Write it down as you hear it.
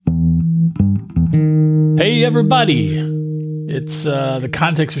Hey, everybody. It's the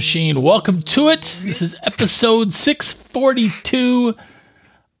Context Machine. Welcome to it. This is episode 642.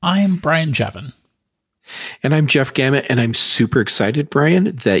 I'm Brian Chapin. And I'm Jeff Gamet, and I'm super excited,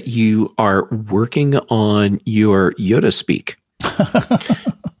 Brian, that you are working on your Yoda speak.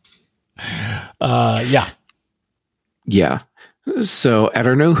 Yeah. Yeah. So at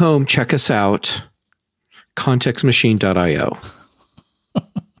our new home, check us out, contextmachine.io.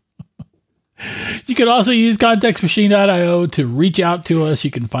 You can also use contextmachine.io to reach out to us. You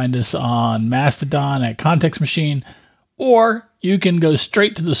can find us on Mastodon at Context Machine, or you can go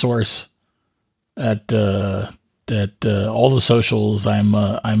straight to the source at all the socials. I'm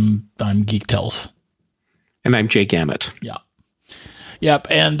GeekTells. And I'm Jay Gamet. Yeah. Yep.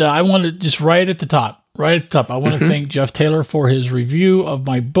 And I want to just right at the top, I want to thank Jeff Taylor for his review of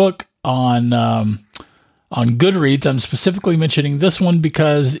my book on Goodreads. I'm specifically mentioning this one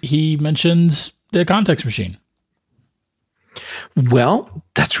because he mentions the Context Machine. Well,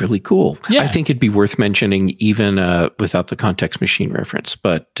 that's really cool. Yeah. I think it'd be worth mentioning even without the Context Machine reference,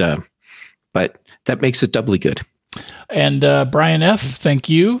 but that makes it doubly good. And Brian F., thank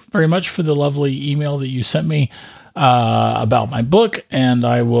you very much for the lovely email that you sent me about my book, and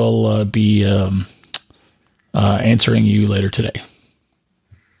I will be answering you later today.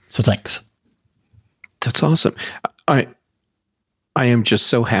 So thanks. That's awesome. I am just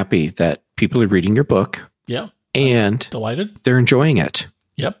so happy that people are reading your book. Yeah. And delighted. They're enjoying it.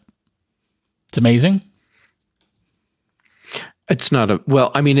 Yep. It's amazing. It's not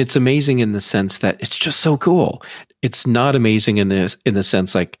it's amazing in the sense that it's just so cool. It's not amazing in the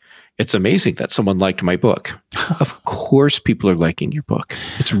sense like it's amazing that someone liked my book. Of course people are liking your book.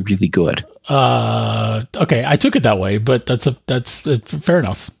 It's really good. Okay, I took it that way, but that's fair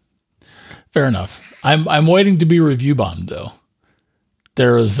enough. Fair enough. I'm waiting to be review bombed though.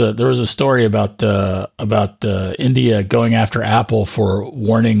 There was a story about India going after Apple for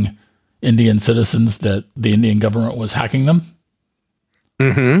warning Indian citizens that the Indian government was hacking them.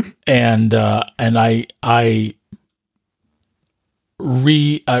 Mm-hmm. And I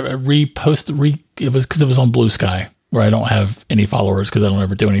reposted it was because it was on Blue Sky where I don't have any followers because I don't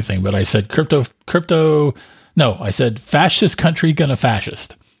ever do anything. But I said I said fascist country gonna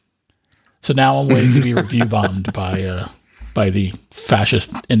fascist. So now I'm waiting to be review bombed by the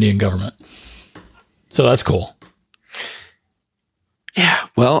fascist Indian government. So that's cool. Yeah.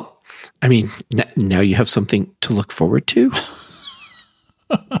 Well, I mean, now you have something to look forward to.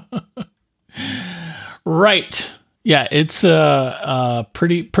 Right. Yeah. It's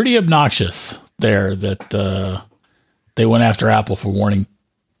pretty obnoxious there that they went after Apple for warning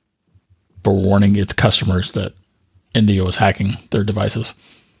its customers that India was hacking their devices.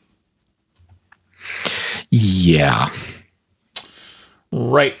 Yeah.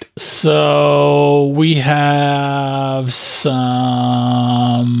 Right. So we have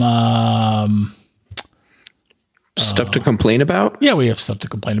some stuff to complain about. Yeah, we have stuff to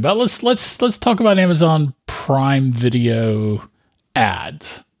complain about. Let's talk about Amazon Prime Video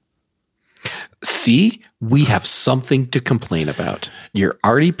ads. See, we have something to complain about. You're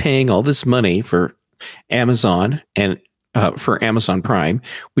already paying all this money for Amazon and for Amazon Prime,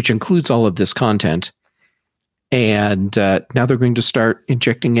 which includes all of this content. And now they're going to start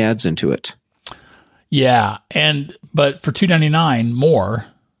injecting ads into it. Yeah, but for $2.99 more,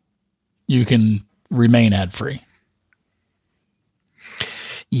 you can remain ad free.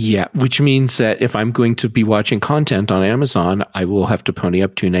 Yeah, which means that if I'm going to be watching content on Amazon, I will have to pony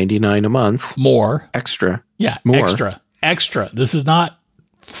up $2.99 a month. More extra. Yeah, more extra. This is not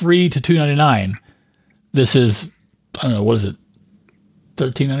free to $2.99. This is I don't know, what is it?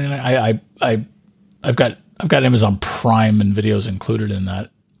 $13.99. I've got Amazon Prime and videos included in that.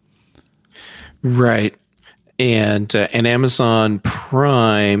 Right. And Amazon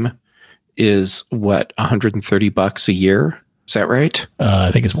Prime is what, $130 a year? Is that right?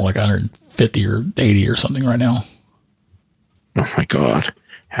 I think it's more like 150 or 80 or something right now. Oh my God.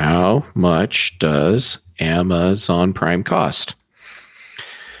 How much does Amazon Prime cost?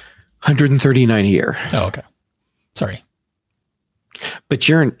 $139 a year. Oh, okay. Sorry. But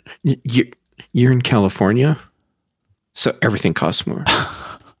you're in California, so everything costs more.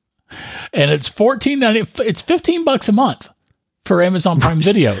 And it's $14.90. It's $15 a month for Amazon Prime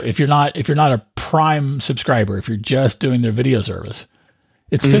Video. If you're not a Prime subscriber, if you're just doing their video service,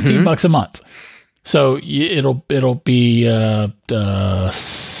 it's $15 a month. So it'll be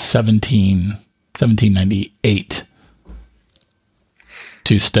 $17.98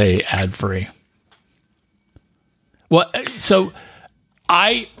 to stay ad free. Well, so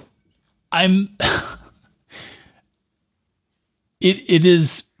I'm it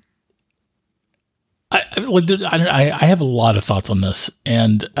is. I have a lot of thoughts on this,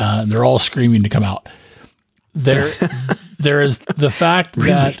 and they're all screaming to come out. There is the fact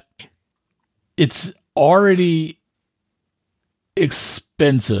that it's already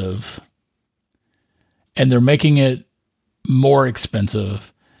expensive, and they're making it more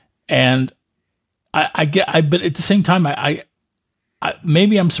expensive, and but at the same time, I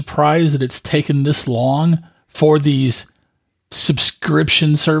maybe I'm surprised that it's taken this long for these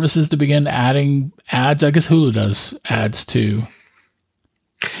subscription services to begin adding ads. I guess Hulu does ads too.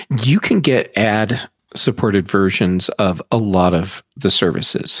 You can get ad supported versions of a lot of the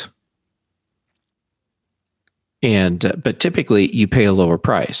services. But typically you pay a lower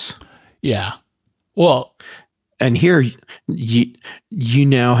price. Yeah. Well, and here you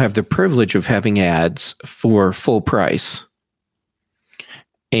now have the privilege of having ads for full price.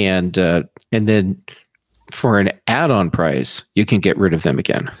 And then for an add-on price, you can get rid of them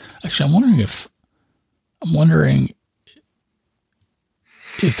again. Actually, I'm wondering if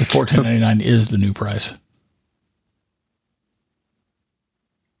the $14.99 is the new price.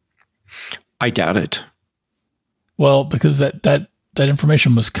 I doubt it. Well, because that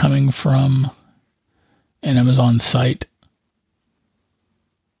information was coming from an Amazon site.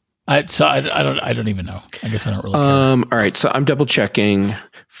 I don't even know. I guess I don't really care. All right, so I'm double checking.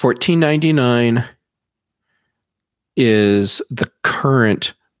 $14.99 is the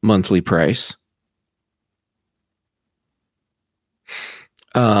current monthly price.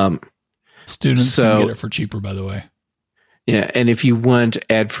 Students can get it for cheaper, by the way. Yeah, and if you want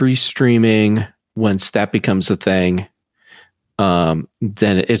ad-free streaming, once that becomes a thing, then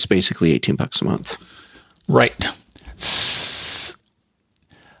it's basically $18 a month. Right.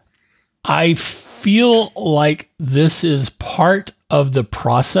 I feel like this is part of the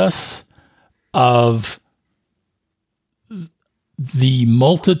process of the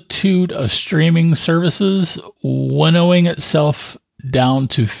multitude of streaming services winnowing itself down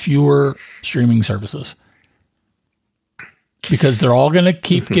to fewer streaming services. Because they're all going to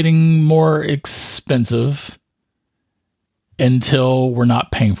keep getting more expensive until we're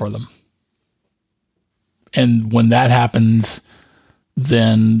not paying for them. And when that happens,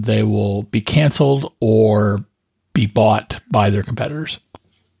 then they will be canceled or be bought by their competitors.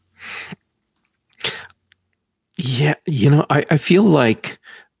 Yeah, I feel like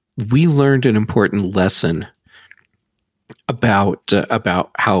we learned an important lesson about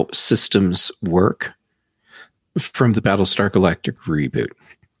how systems work from the Battlestar Galactica reboot.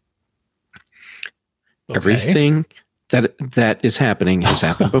 Okay. Everything that is happening has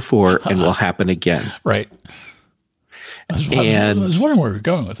happened before and will happen again. Right. I was wondering where you're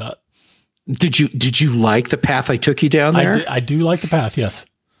going with that. Did you like the path I took you down there? I do like the path. Yes.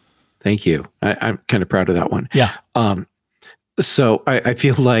 Thank you. I'm kind of proud of that one. Yeah. So I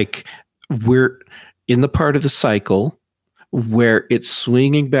feel like we're in the part of the cycle where it's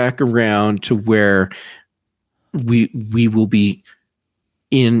swinging back around to where we will be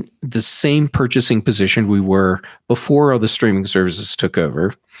in the same purchasing position we were before all the streaming services took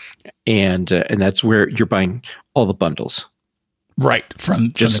over, and that's where you're buying all the bundles, right? From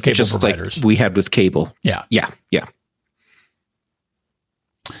the cable providers, like we had with cable. Yeah.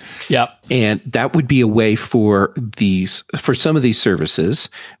 And that would be a way for some of these services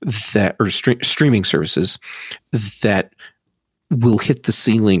that are streaming services that will hit the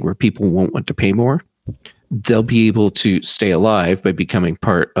ceiling where people won't want to pay more. They'll be able to stay alive by becoming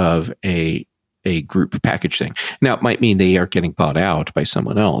part of a group package thing. Now, it might mean they are getting bought out by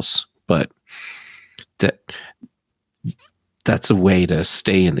someone else, but that's a way to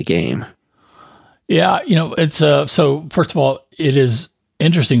stay in the game. Yeah, it's so first of all, it is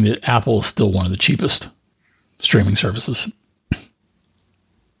interesting that Apple is still one of the cheapest streaming services.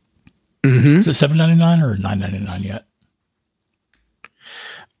 Mm-hmm. Is it $7.99 or $9.99 yet?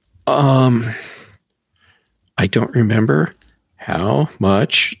 I don't remember how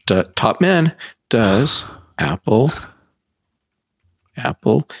much Top Men does Apple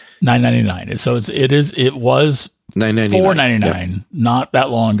 $9.99. So it was $4.99 $4.99 not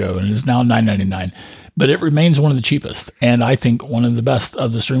that long ago, and it is now $9.99. But it remains one of the cheapest, and I think one of the best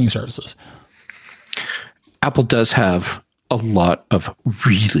of the streaming services. Apple does have a lot of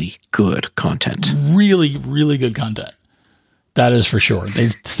really good content. Really, really good content. That is for sure. They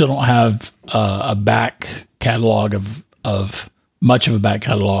still don't have a back catalog of much of a back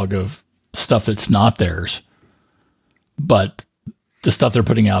catalog of stuff that's not theirs, but the stuff they're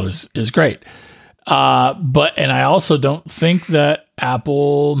putting out is great. And I also don't think that I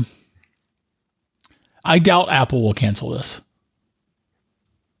doubt Apple will cancel this.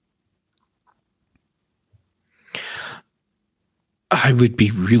 I would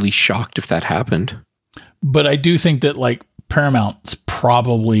be really shocked if that happened. But I do think that like Paramount's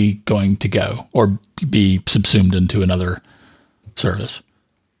probably going to go or be subsumed into another service.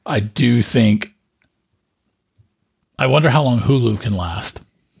 I do think. I wonder how long Hulu can last.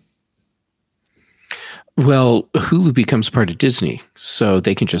 Well, Hulu becomes part of Disney, so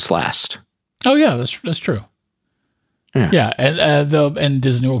they can just last. Oh yeah, that's true. Yeah, and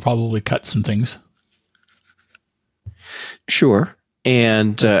Disney will probably cut some things. Sure,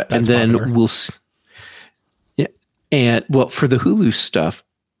 and then popular. We'll. Yeah, and well, for the Hulu stuff,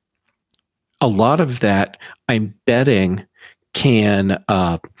 a lot of that I'm betting can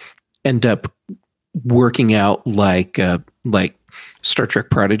end up working out like Star Trek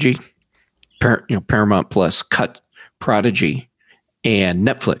Prodigy, Paramount Plus cut Prodigy, and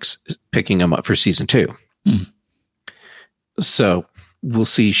Netflix picking them up for season 2. So we'll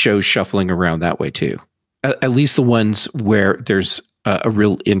see shows shuffling around that way too. At least the ones where there's a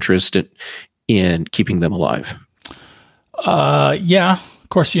real interest in keeping them alive. Yeah, of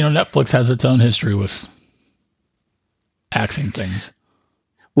course. Netflix has its own history with axing things.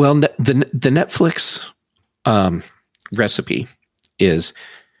 Well, the Netflix recipe is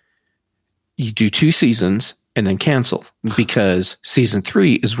you do 2 seasons and then cancel, because season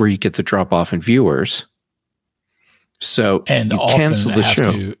 3 is where you get the drop off in viewers. So and you cancel the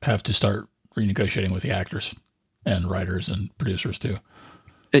show. Have to start renegotiating with the actors and writers and producers too.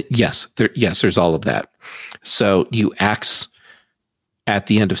 Yes, there's all of that. So you axe at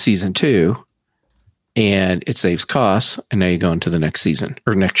the end of season 2. And it saves costs, and now you go into the next season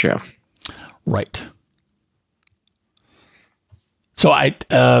or next show. Right. So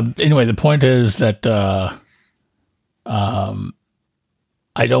anyway, the point is that I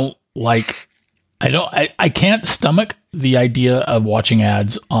can't stomach the idea of watching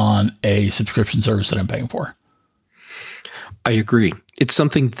ads on a subscription service that I'm paying for. I agree. It's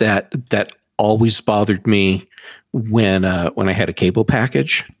something that always bothered me when I had a cable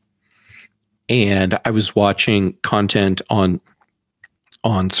package. And I was watching content on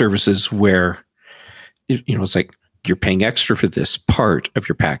services where, it's like you're paying extra for this part of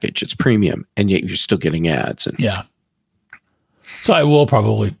your package. It's premium, and yet you're still getting ads. And yeah. So I will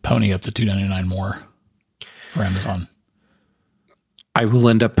probably pony up to $2.99 more for Amazon. I will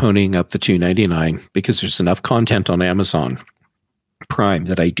end up ponying up the $2.99 because there's enough content on Amazon Prime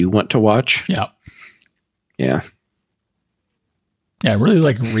that I do want to watch. Yeah. Yeah. Yeah, I really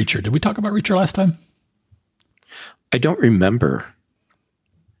like Reacher. Did we talk about Reacher last time? I don't remember.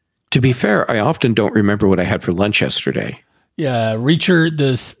 To be fair, I often don't remember what I had for lunch yesterday. Yeah, Reacher,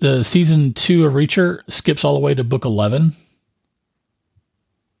 the season 2 of Reacher skips all the way to book 11.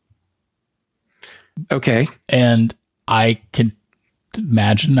 Okay. And I can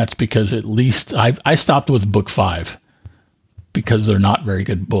imagine that's because at least I stopped with book 5 because they're not very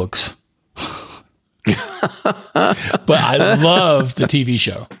good books. But I love the TV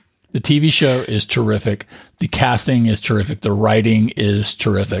show. The TV show is terrific. The casting is terrific. The writing is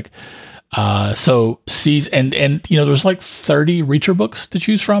terrific. So there's like 30 Reacher books to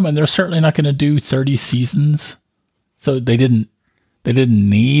choose from, and they're certainly not going to do 30 seasons. So they didn't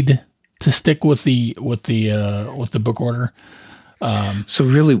need to stick with the book order. So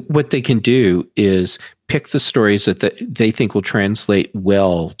really what they can do is pick the stories that they think will translate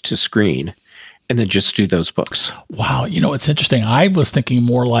well to screen, and then just do those books. Wow. It's interesting. I was thinking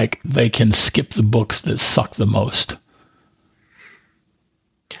more like they can skip the books that suck the most.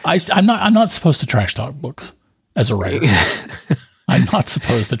 I'm not supposed to trash talk books as a writer. I'm not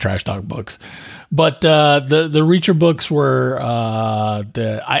supposed to trash talk books, but the Reacher books were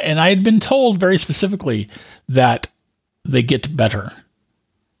and I had been told very specifically that they get better.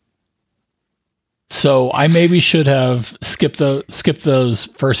 So I maybe should have skipped those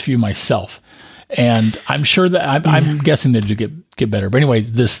first few myself. And I'm sure that I'm guessing they do get better. But anyway,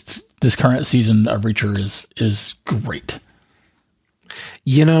 this current season of Reacher is great.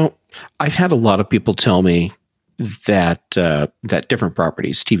 I've had a lot of people tell me that different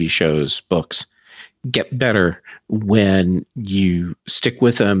properties, TV shows, books, get better when you stick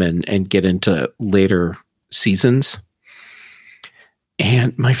with them and get into later seasons.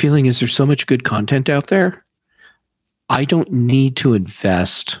 And my feeling is there's so much good content out there. I don't need to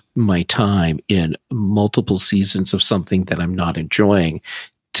invest my time in multiple seasons of something that I'm not enjoying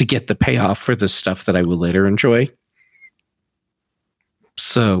to get the payoff for the stuff that I will later enjoy.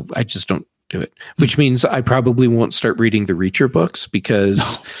 So I just don't do it, which means I probably won't start reading the Reacher books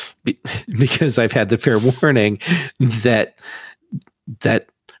because I've had the fair warning that,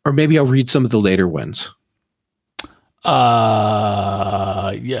 or maybe I'll read some of the later ones.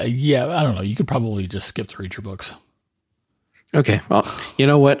 Yeah. I don't know. You could probably just skip the Reacher books. Okay. Well, you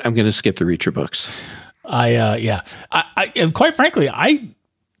know what? I'm going to skip the Reacher books. And quite frankly, I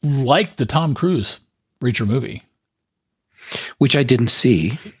like the Tom Cruise Reacher movie, which I didn't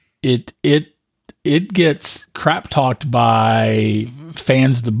see. It gets crap talked by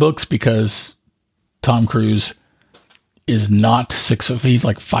fans of the books because Tom Cruise is not 6', he's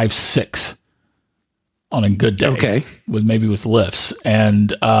like 5'6" on a good day. Okay. With lifts.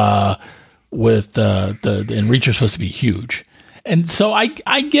 And with and Reacher's supposed to be huge. And so I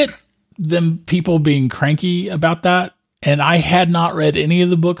get them people being cranky about that. And I had not read any of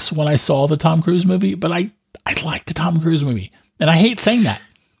the books when I saw the Tom Cruise movie, but I like the Tom Cruise movie. And I hate saying that.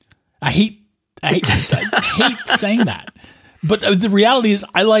 I hate saying that. But the reality is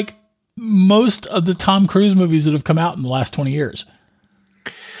I like most of the Tom Cruise movies that have come out in the last 20 years.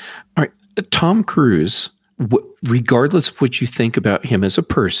 All right. Tom Cruise, regardless of what you think about him as a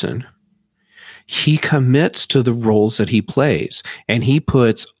person, he commits to the roles that he plays and he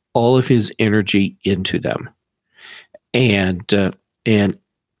puts all of his energy into them. And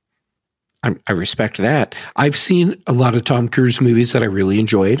I respect that. I've seen a lot of Tom Cruise movies that I really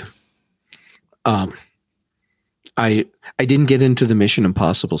enjoyed. I didn't get into the Mission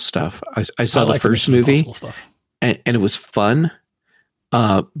Impossible stuff. I saw the first movie and it was fun.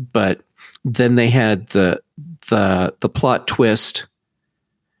 But then they had the plot twist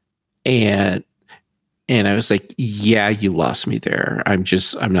and I was like, yeah, you lost me there. I'm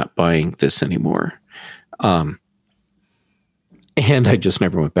not buying this anymore. And I just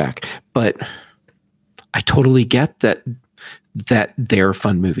never went back, but I totally get that they're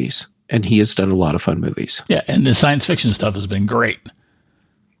fun movies. And he has done a lot of fun movies. Yeah, and the science fiction stuff has been great.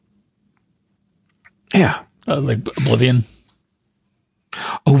 Yeah. Like Oblivion.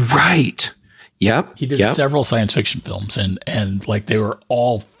 Oh, right. Yep. He did several science fiction films, and like they were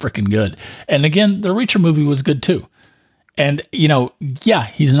all freaking good. And again, the Reacher movie was good too. And,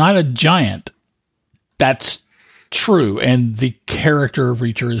 he's not a giant. That's true. And the character of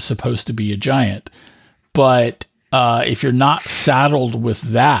Reacher is supposed to be a giant. But if you're not saddled with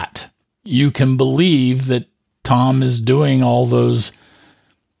that, you can believe that Tom is doing all those,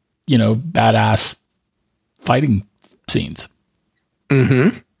 badass fighting scenes.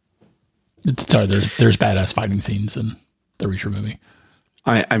 Mm-hmm. Sorry, there's badass fighting scenes in the Reacher movie.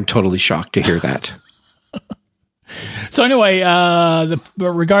 I'm totally shocked to hear that. So anyway,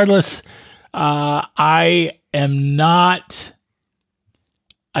 regardless, I am not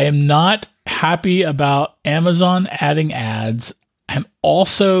happy about Amazon adding ads. I'm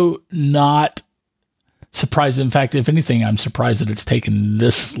also not surprised. In fact, if anything, I'm surprised that it's taken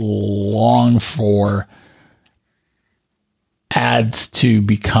this long for ads to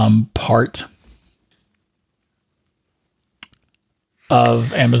become part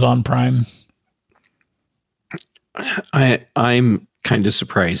of Amazon Prime. I'm kind of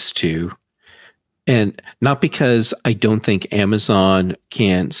surprised too. And not because I don't think Amazon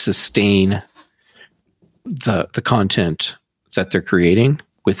can sustain the content that they're creating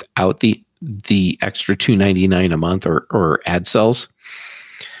without the extra $2.99 a month or ad sales.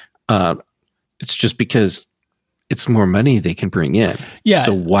 It's just because it's more money they can bring in. Yeah.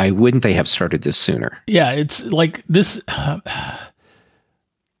 So why wouldn't they have started this sooner? Yeah, it's like this.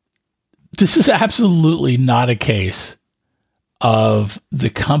 This is absolutely not a case of the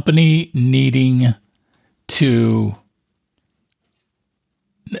company needing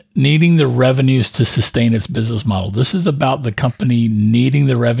the revenues to sustain its business model. This is about the company needing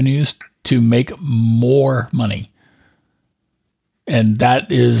the revenues to make more money. And that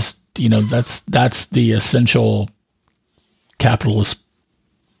is, that's the essential capitalist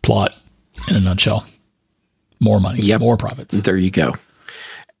plot in a nutshell. More money, more profits. There you go.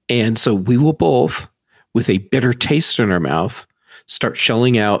 And so we will both, with a bitter taste in our mouth, start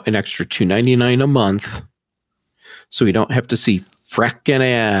shelling out an extra $2.99 a month so we don't have to see fracking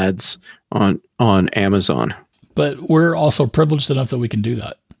ads on Amazon. But we're also privileged enough that we can do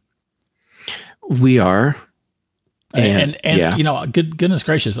that. We are. And goodness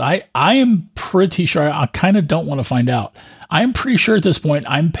gracious, I am pretty sure, I kind of don't want to find out. I'm pretty sure at this point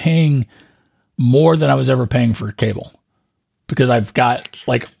I'm paying more than I was ever paying for cable because I've got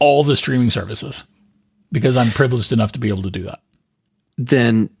like all the streaming services because I'm privileged enough to be able to do that.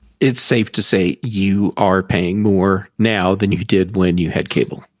 Then it's safe to say you are paying more now than you did when you had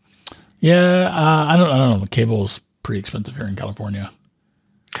cable. Yeah, I don't know. Cable is pretty expensive here in California.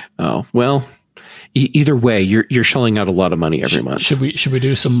 Oh, well, either way, you're shelling out a lot of money every month. Should we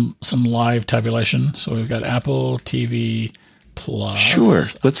do some live tabulation? So we've got Apple TV Plus. Sure.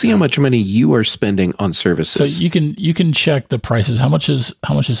 Let's see how much money you are spending on services. So you can check the prices. How much is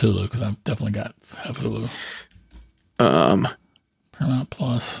Hulu? Because I've definitely have Hulu. Paramount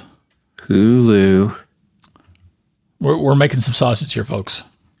Plus. Hulu. We're making some sausage here, folks.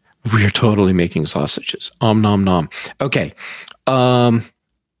 We're totally making sausages. Nom nom. Okay. Okay.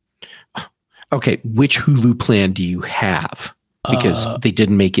 Which Hulu plan do you have? Because they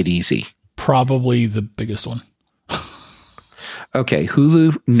didn't make it easy. Probably the biggest one. Okay.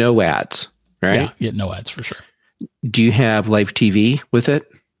 Hulu, no ads, right? Yeah, no ads for sure. Do you have live TV with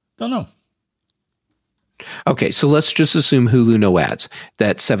it? Don't know. Okay, so let's just assume Hulu no ads.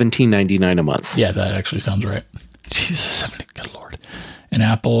 That's $17.99 a month. Yeah, that actually sounds right. Jesus, 70. Good Lord. And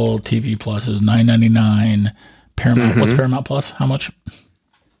Apple TV Plus is $9.99. Paramount. What's Paramount Plus? How much?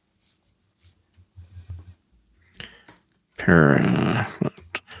 Paramount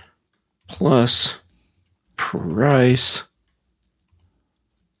Plus price.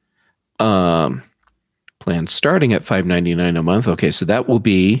 Plan starting at $5.99 a month. Okay, so that will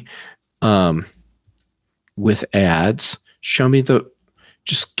be with ads. Show me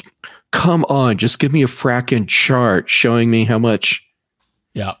just come on, just give me a fracking chart showing me how much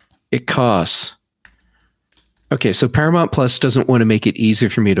it costs. Okay, so Paramount Plus doesn't want to make it easy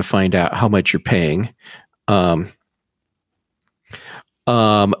for me to find out how much you're paying.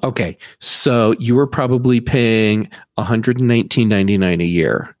 Okay, so you were probably paying $119.99 a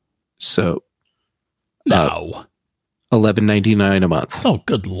year. So no, $11.99 a month. Oh,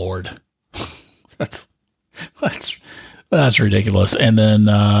 good Lord, that's ridiculous. And then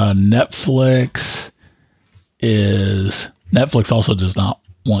Netflix also does not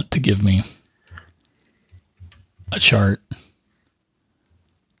want to give me a chart.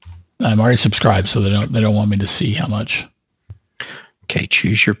 I'm already subscribed, so they don't want me to see how much. Okay,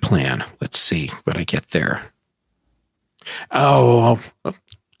 choose your plan. Let's see what I get there. Oh,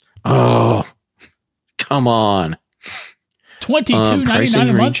 come on. $22.99 a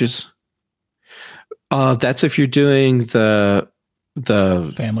month. Ranges. That's if you're doing the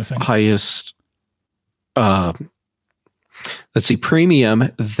family thing. Highest. Let's see,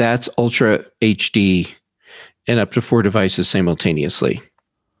 premium. That's Ultra HD, and up to 4 devices simultaneously.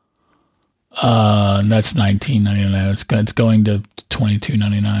 That's $19.99. It's going to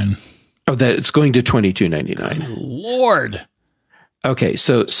 $22.99. Oh, that it's going to $22.99. Lord. Okay,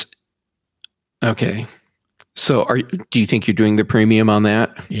 so do you think you're doing the premium on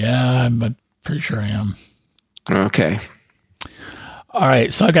that? Yeah, I'm pretty sure I am. Okay. All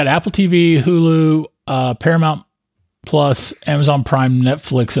right, so I got Apple TV, Hulu, Paramount Plus, Amazon Prime,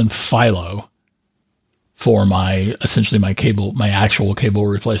 Netflix, and Philo for my actual cable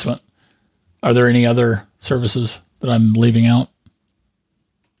replacement. Are there any other services that I'm leaving out?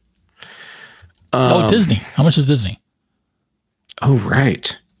 Disney. How much is Disney? Oh,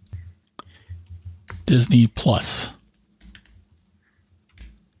 right. Disney Plus.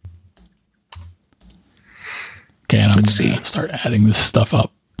 Okay, and I'm going to start adding this stuff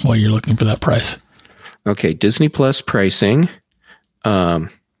up while you're looking for that price. Okay, Disney Plus pricing. Let's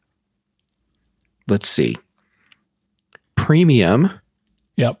see. Premium.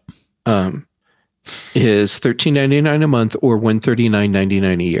 Yep. Is $13.99 a month or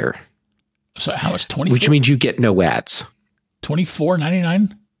 $139.99 a year. So how much? 24? Which means you get no ads.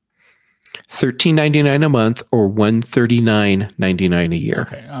 $24.99. $13.99 a month or $139.99 a year.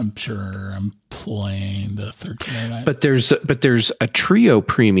 Okay, I'm sure I'm playing the $13.99. But there's a trio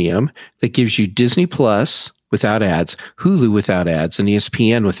premium that gives you Disney Plus without ads, Hulu without ads, and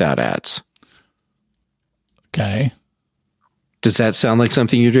ESPN without ads. Okay. Does that sound like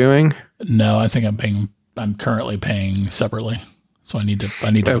something you're doing? No, I think I'm currently paying separately. So I need to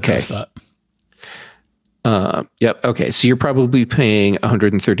adjust that. Yep. Okay. So you're probably paying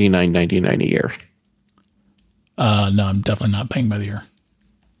 $139.99 a year. No, I'm definitely not paying by the year.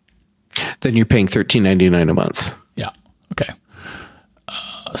 Then you're paying $13.99 a month. Yeah. Okay.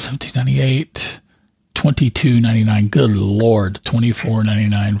 $17.98, $22.99. Good Lord.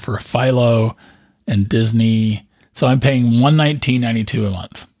 $24.99 for Philo and Disney. So I'm paying $119.92 a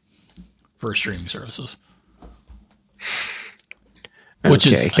month for streaming services, which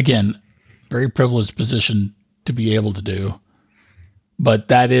is, again, very privileged position to be able to do. But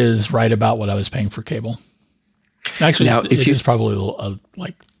that is right about what I was paying for cable. Actually, now, it is probably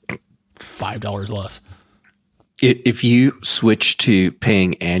like $5 less. If you switch to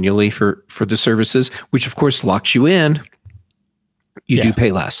paying annually for the services, which of course locks you in, you do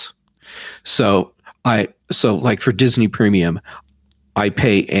pay less. So like for Disney Premium, I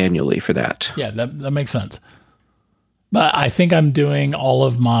pay annually for that. Yeah, that makes sense. But I think I'm doing all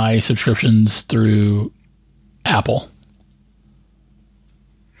of my subscriptions through Apple.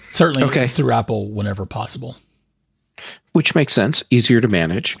 Certainly through Apple whenever possible. Which makes sense. Easier to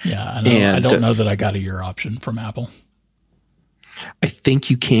manage. Yeah, I know. I don't know that I got a year option from Apple. I think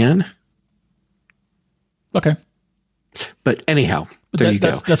you can. Okay. But anyhow, there you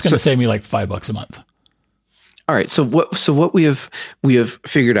go. That's going to save me like $5 a month. All right. So what we have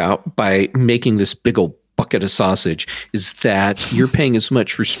figured out by making this big old bucket of sausage is that you're paying as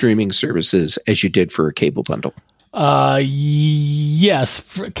much for streaming services as you did for a cable bundle. Yes,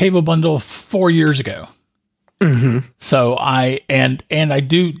 for a cable bundle 4 years ago. Mm-hmm. So I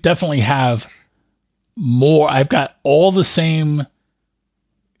do definitely have more. I've got all the same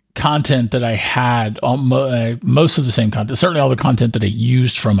content that I had, most of the same content, certainly all the content that I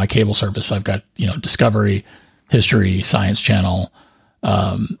used from my cable service. I've got, Discovery, History, Science Channel,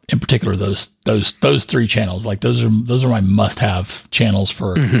 in particular, those three channels, like those are my must-have channels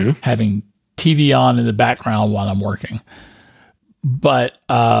for having TV on in the background while I'm working. But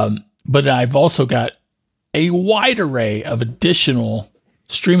I've also got a wide array of additional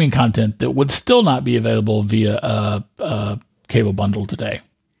streaming content that would still not be available via a cable bundle today.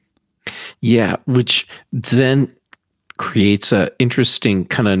 Yeah, which then creates an interesting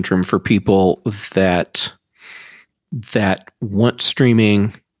conundrum for people that want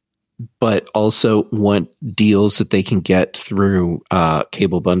streaming, but also want deals that they can get through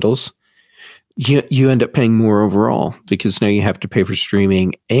cable bundles. You end up paying more overall because now you have to pay for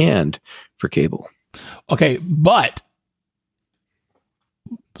streaming and for cable. Okay, but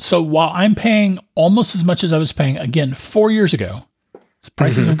so while I'm paying almost as much as I was paying, again, 4 years ago,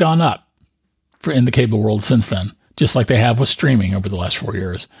 prices have gone up in the cable world since then, just like they have with streaming over the last 4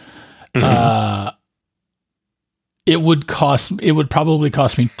 years. It would probably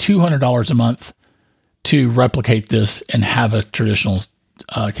cost me $200 a month to replicate this and have a traditional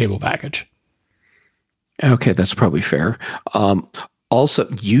cable package. Okay, that's probably fair. Also,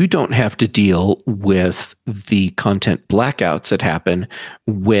 you don't have to deal with the content blackouts that happen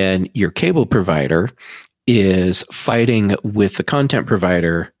when your cable provider is fighting with the content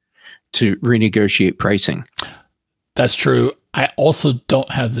provider to renegotiate pricing. That's true. I also don't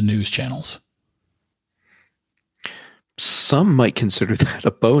have the news channels. Some might consider that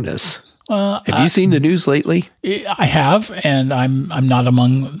a bonus. Have you seen the news lately? I have, and I'm not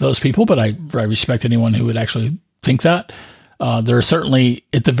among those people, but I respect anyone who would actually think that. There are certainly,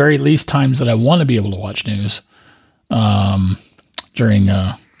 at the very least, times that I want to be able to watch news during,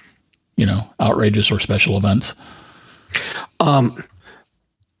 outrageous or special events.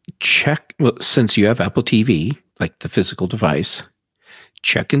 Since you have Apple TV, like the physical device,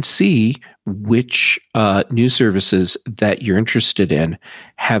 check and see which news services that you're interested in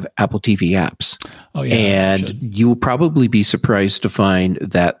have Apple TV apps. Oh, yeah. And you will probably be surprised to find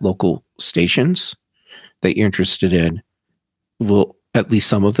that local stations that you're interested in will, at least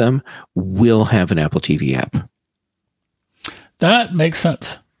some of them, will have an Apple TV app. That makes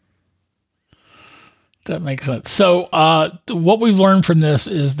sense. So what we've learned from this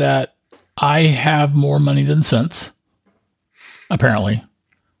is that I have more money than sense, apparently,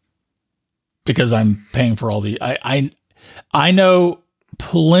 because I'm paying for all the... I know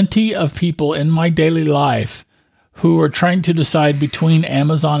plenty of people in my daily life who are trying to decide between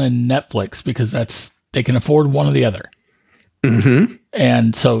Amazon and Netflix because they can afford one or the other. Mm-hmm.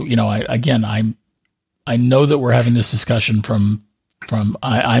 And so, I know that we're having this discussion from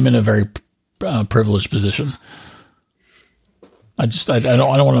I'm in a very privileged position. I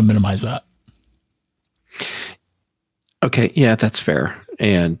don't want to minimize that. Okay, yeah, that's fair.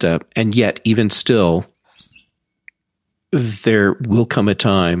 And yet, even still, there will come a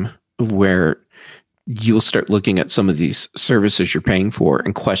time where you'll start looking at some of these services you're paying for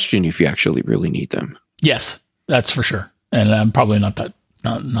and question if you actually really need them. Yes, that's for sure. And I'm probably not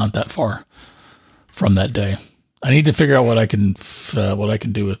that far from that day. I need to figure out what I can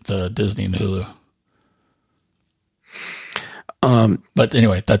do with Disney and Hulu. But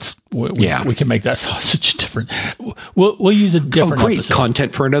anyway, we can make that sausage different. We'll use a different great episode.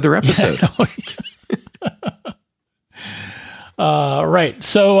 Content for another episode. Right.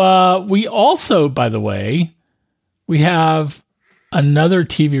 So we also, by the way, we have another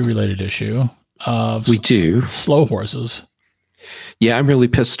TV related issue of we do Slow Horses. Yeah, I'm really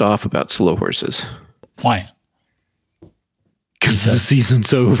pissed off about Slow Horses. Why? Because the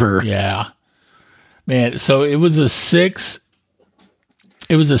season's over. Yeah, man. So it was a 6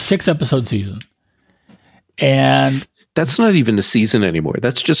 episode season, and that's not even a season anymore.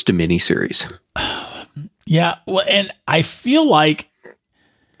 That's just a mini series. Yeah, well, and I feel like,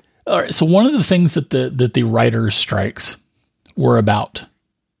 all right, so one of the things that the writers' strikes were about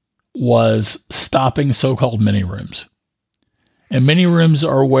was stopping so-called mini rooms, and mini rooms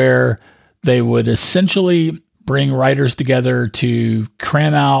are where they would essentially bring writers together to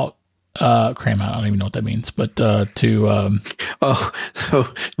cram out. I don't even know what that means, but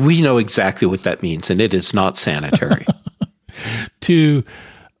we know exactly what that means, and it is not sanitary. to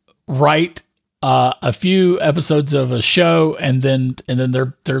write a few episodes of a show and then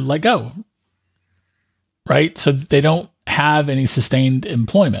they're let go. Right? So they don't have any sustained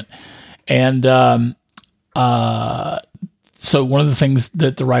employment. And so one of the things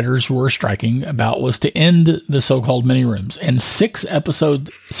that the writers were striking about was to end the so-called mini rooms, and 6-episode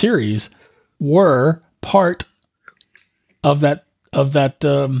series were part of that.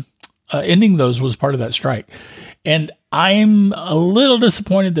 Ending those was part of that strike, and I'm a little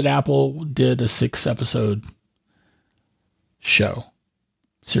disappointed that Apple did a 6-episode show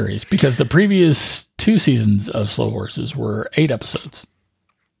series, because the previous 2 seasons of Slow Horses were 8 episodes,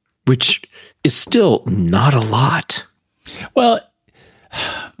 which is still not a lot. Well,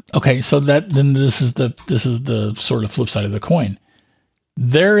 okay, so then this is the sort of flip side of the coin.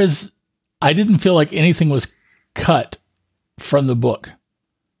 I didn't feel like anything was cut from the book.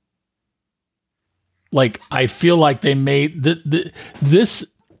 Like, I feel like they made this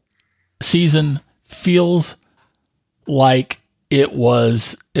season feels like it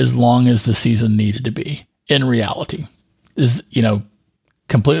was as long as the season needed to be in reality. Is,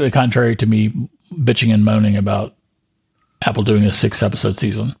 completely contrary to me bitching and moaning about Apple doing a 6-episode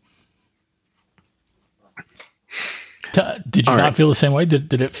season. Did you not feel the same way?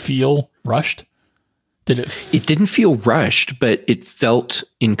 Did it feel rushed? It didn't feel rushed, but it felt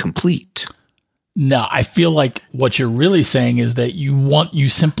incomplete. No, I feel like what you're really saying is that you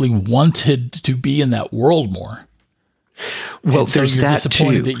simply wanted to be in that world more. Well, there's you're that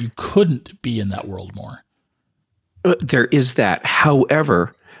disappointed too. that you couldn't be in that world more. There is that.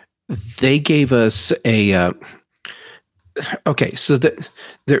 However, they gave us a. Okay, so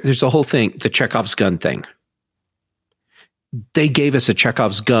there's a whole thing, the Chekhov's gun thing. They gave us a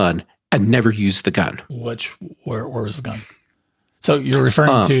Chekhov's gun and never used the gun. Where was the gun? So you're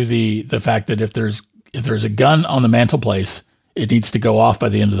referring to the fact that if there's a gun on the mantelpiece, it needs to go off by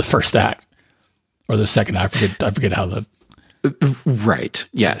the end of the first act or the second act. I forget how the. Right.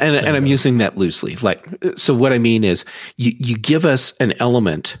 Yeah. And I'm using that loosely. Like, so what I mean is you give us an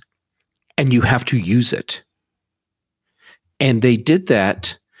element and you have to use it. And they did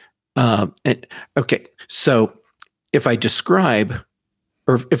that. Okay. So if I describe,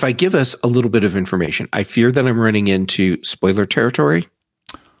 or if I give us a little bit of information, I fear that I'm running into spoiler territory.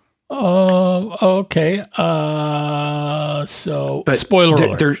 Okay. So, but spoiler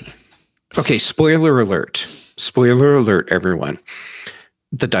alert. Okay. Spoiler alert. Spoiler alert, everyone.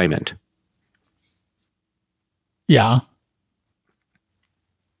 The diamond. Yeah.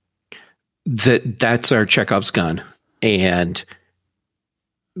 That's our Chekhov's gun. And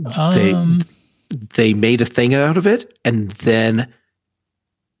they made a thing out of it, and then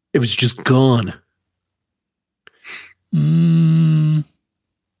it was just gone. So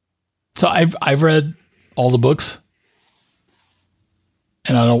I've read all the books,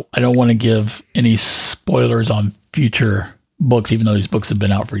 and I don't want to give any spoilers on future books, even though these books have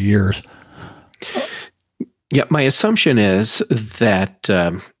been out for years. Yeah, my assumption is that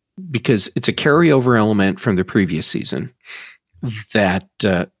because it's a carryover element from the previous season, that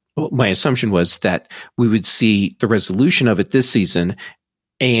my assumption was that we would see the resolution of it this season,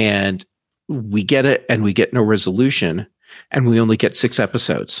 and we get it, and we get no resolution, and we only get 6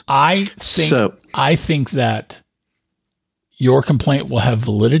 episodes. I think that your complaint will have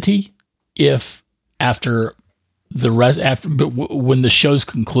validity if when the show's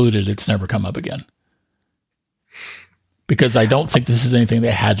concluded, it's never come up again. Because I don't think this is anything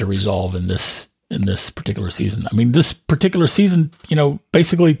they had to resolve in this particular season. I mean, this particular season,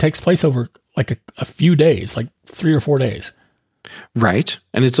 basically takes place over like a few days, like 3 or 4 days. Right.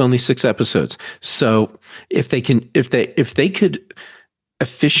 And it's only 6 episodes. So if they could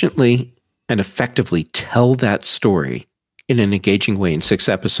efficiently and effectively tell that story in an engaging way in 6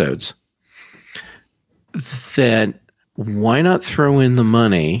 episodes, then why not throw in the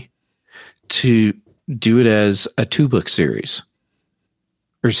money to do it as a 2-book series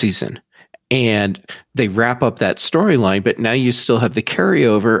or season? And they wrap up that storyline, but now you still have the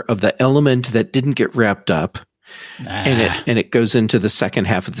carryover of the element that didn't get wrapped up. And it goes into the second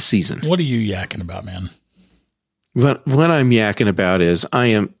half of the season. What are you yakking about, man? What I'm yakking about is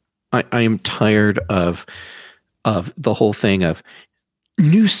I am tired of the whole thing of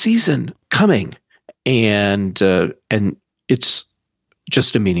new season coming, and it's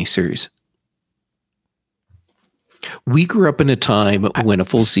just a mini series. We grew up in a time when a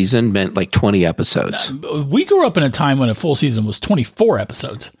full season meant like 20 episodes. We grew up in a time when a full season was 24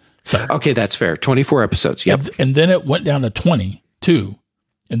 episodes. So okay, that's fair. 24 episodes. Yep. And then it went down to 22,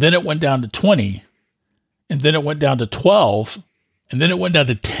 and then it went down to 20, and then it went down to 12, and then it went down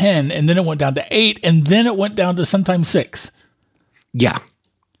to 10, and then it went down to 8, and then it went down to sometimes 6. Yeah.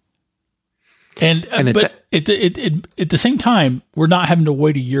 And but at the same time, we're not having to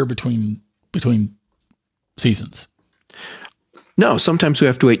wait a year between seasons. No, sometimes we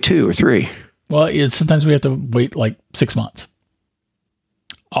have to wait 2 or 3. Well, sometimes we have to wait like 6 months.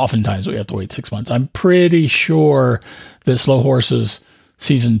 Oftentimes we have to wait 6 months. I'm pretty sure that Slow Horses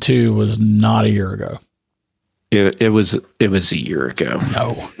season 2 was not a year ago. It was a year ago.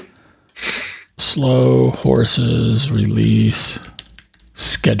 No. Slow Horses release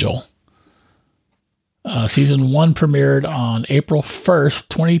schedule. Season 1 premiered on April 1st,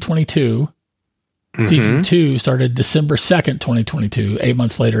 2022. Mm-hmm. Season 2 started December 2nd, 2022, 8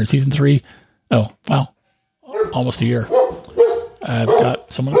 months later. And season 3, oh, wow, almost a year. I've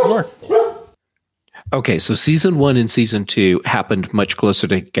got someone at the door. Okay, so season 1 and season 2 happened much closer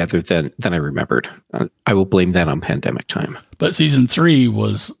together than I remembered. I will blame that on pandemic time. But season 3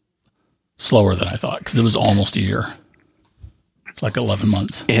 was slower than I thought because it was almost a year. It's like 11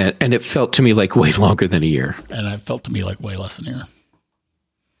 months. And it felt to me like way longer than a year. And it felt to me like way less than a year.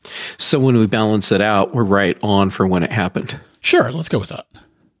 So when we balance it out, we're right on for when it happened. Sure, let's go with that.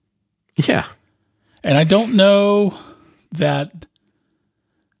 Yeah. And I don't know that...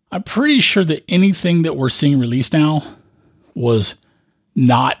 I'm pretty sure that anything that we're seeing released now was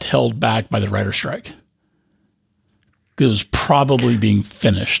not held back by the writer's strike. It was probably being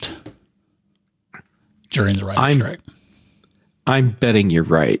finished during the writer's strike. I'm betting you're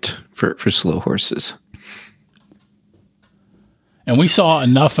right for Slow Horses. And we saw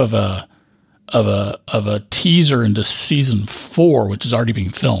enough of a teaser into season 4, which is already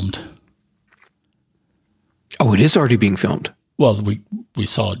being filmed. Oh, it is already being filmed. Well, we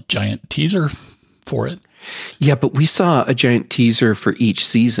saw a giant teaser for it. Yeah, but we saw a giant teaser for each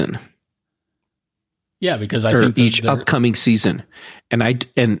season. Yeah, because I think each upcoming season, and I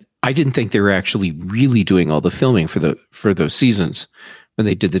didn't think they were actually really doing all the filming for those seasons when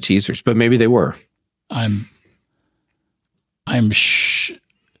they did the teasers, but maybe they were. I am sure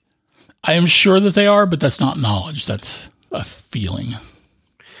that they are, but that's not knowledge. That's a feeling.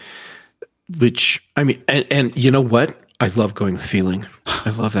 Which, I mean, and you know what? I love going with feeling. I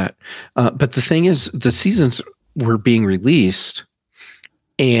love that. But the thing is, the seasons were being released,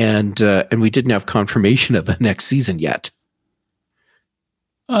 and we didn't have confirmation of a next season yet.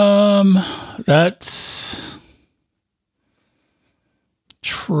 That's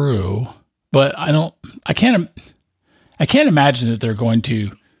true, but I can't imagine that they're going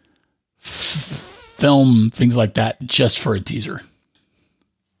to film things like that just for a teaser.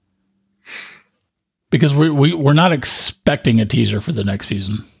 Because we're not expecting a teaser for the next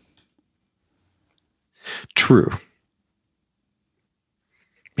season. True.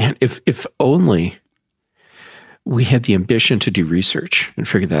 Man, if only we had the ambition to do research and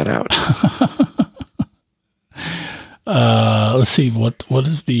figure that out. Let's see what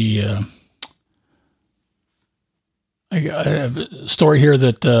is the. I have a story here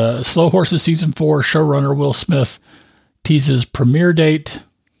that Slow Horses season 4 showrunner Will Smith teases premiere date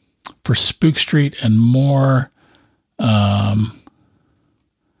for Spook Street and more.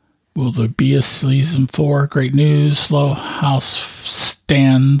 Will there be a season 4? Great news. Slow House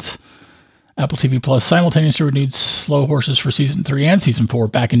stands. Apple TV Plus simultaneously renewed Slow Horses for season 3 and season 4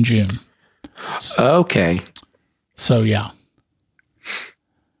 back in June. Okay. So, yeah.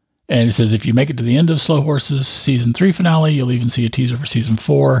 And it says if you make it to the end of Slow Horses season 3 finale, you'll even see a teaser for season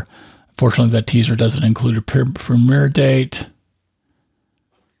 4. Unfortunately, that teaser doesn't include a premiere date.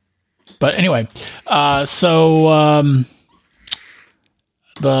 But anyway, the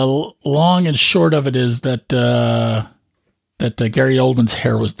long and short of it is that Gary Oldman's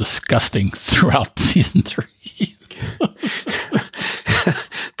hair was disgusting throughout season 3.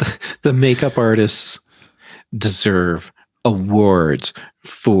 the makeup artists deserve awards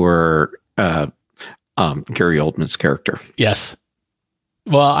for Gary Oldman's character. Yes.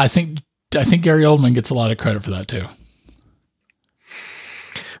 Well, I think Gary Oldman gets a lot of credit for that too.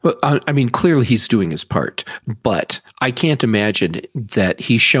 Well, I mean, clearly he's doing his part, but I can't imagine that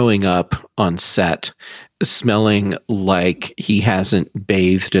he's showing up on set smelling like he hasn't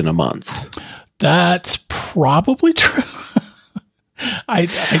bathed in a month. That's probably true.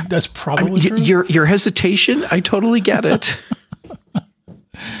 That's probably true. Your hesitation, I totally get it.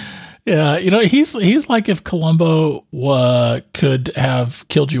 Yeah, he's like if Columbo could have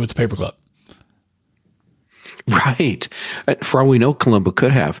killed you with a paperclip. Right. For all we know, Columbo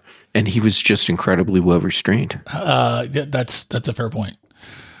could have, and he was just incredibly well restrained. That's a fair point.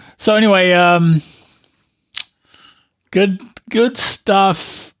 So anyway, good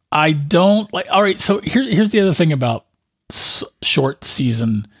stuff. I don't like. All right. So here's the other thing about short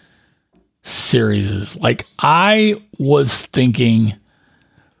season series. Like I was thinking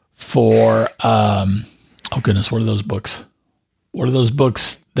for, oh goodness, what are those books? What are those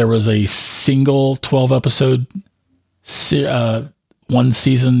books? There was a single 12 episode, one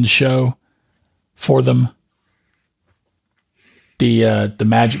season show for them. The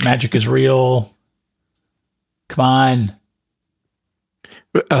magic is real. Come on.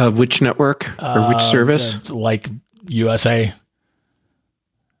 Which network or which service? Like USA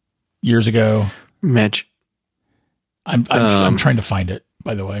years ago. Magic. I'm trying to find it,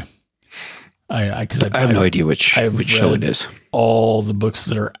 by the way. I have no idea which show it is. All the books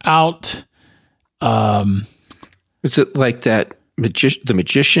that are out. Is it like that the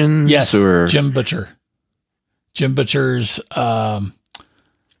Magicians? Yes, or Jim Butcher. Jim Butcher's. I've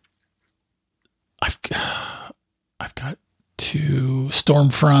got two: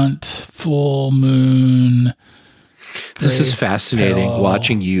 Stormfront, Full Moon. This is fascinating.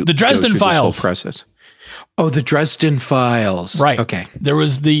 Watching you the Dresden Files. This whole process. Oh, the Dresden Files. Right. Okay. There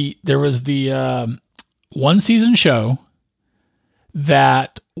was the one season show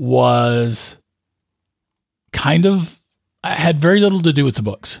that was kind of had very little to do with the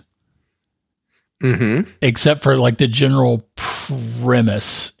books. Mm-hmm. Except for like the general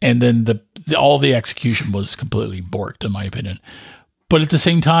premise, and then all the execution was completely borked, in my opinion. But at the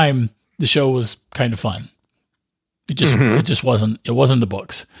same time, the show was kind of fun. It just wasn't the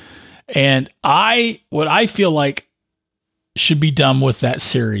books. And what I feel like should be done with that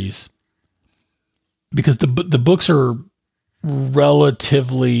series, because the books are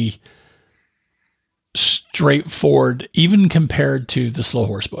relatively straightforward, even compared to the Slow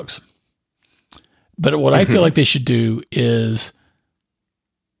Horse books. But what I feel like they should do is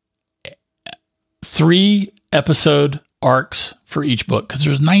 3 episode arcs for each book, because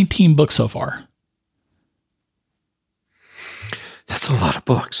there's 19 books so far. That's a lot of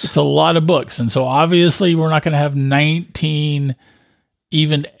books. It's a lot of books. And so obviously we're not going to have 19,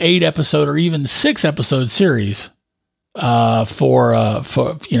 even 8 episode or even 6 episode series for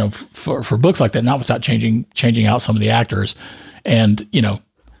books like that, not without changing out some of the actors. And,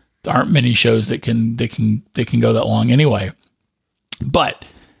 there aren't many shows that can go that long anyway. But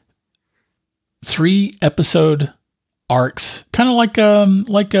 3 episode arcs, kind of like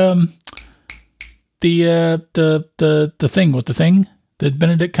the Thing with the Thing, the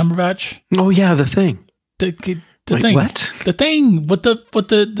Benedict Cumberbatch. Oh yeah, the Thing. The Wait, Thing. What? The Thing with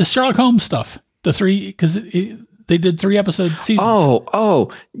the Sherlock Holmes stuff. The 3, because they did 3 episode seasons. Oh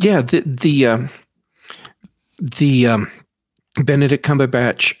yeah. The Benedict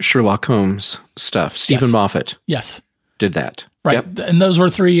Cumberbatch Sherlock Holmes stuff. Stephen Moffat. Yes. Did that. Right. Yep. And those were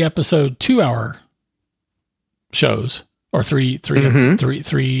 3 episode 2-hour shows, or three,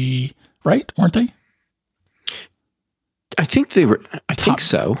 right? Weren't they? I think they were. I think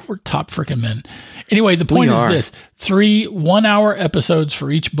so. We're top freaking men. Anyway, the point is this: 3 1-hour episodes for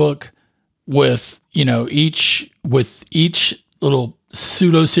each book, with each little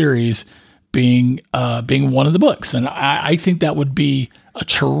pseudo series being one of the books, and I think that would be a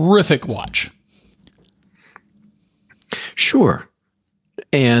terrific watch. Sure,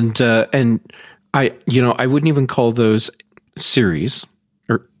 and I wouldn't even call those series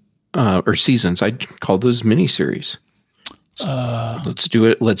or seasons. I'd call those miniseries. Let's do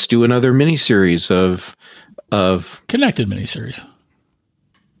it. Let's do another miniseries of connected miniseries.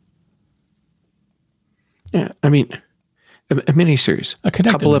 Yeah, I mean, a miniseries, a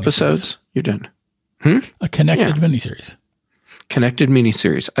couple episodes, you're done. A connected miniseries. Connected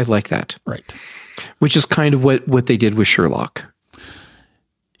miniseries. I like that. Right. Which is kind of what they did with Sherlock.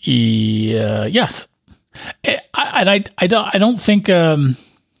 Yes. I don't think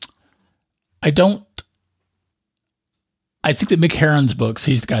I think that Mick Herron's books,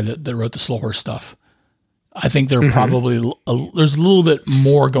 he's the guy that wrote the Slow Horse stuff. I think they're probably there's a little bit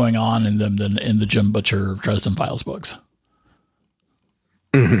more going on in them than in the Jim Butcher Dresden Files books.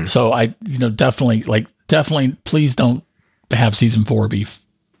 Mm-hmm. So I definitely please don't have season 4 be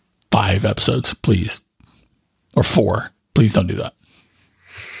 5 episodes, please, or 4. Please don't do that.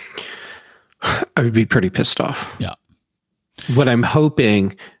 I would be pretty pissed off. Yeah. What I'm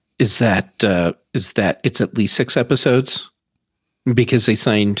hoping is that it's at least 6 episodes, because they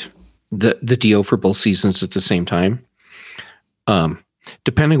signed the deal for both seasons at the same time.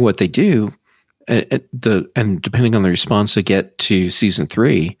 Depending on what they do, and depending on the response they get to season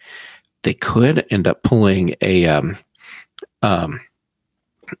 3, they could end up pulling a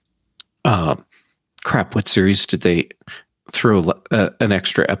what series did they throw an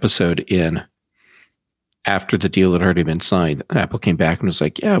extra episode in after the deal had already been signed? Apple came back and was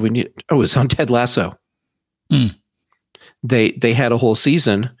like, yeah, it's on Ted Lasso. Mm. They had a whole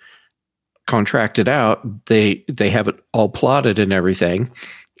season contracted out, they have it all plotted and everything,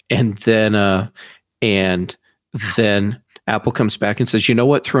 and then Apple comes back and says, you know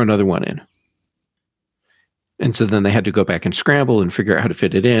what, throw another one in. And so then they had to go back and scramble and figure out how to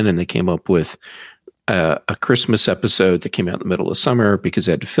fit it in, and they came up with a Christmas episode that came out in the middle of summer because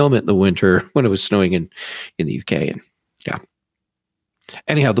they had to film it in the winter when it was snowing in the UK. And yeah.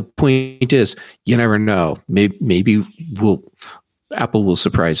 Anyhow, the point is, you never know. Maybe Apple will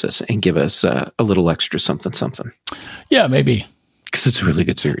surprise us and give us a little extra something. Yeah, maybe. Because it's a really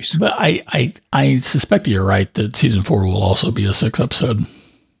good series. But I suspect that you're right that season 4 will also be a 6-episode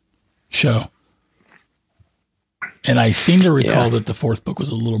show. And I seem to recall that the 4th book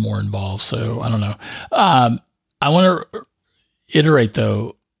was a little more involved. So I don't know. I want to iterate,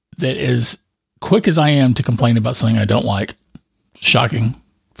 though, that as quick as I am to complain about something I don't like, shocking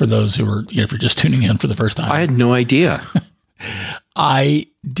for those who are, if you're just tuning in for the first time. I had no idea. I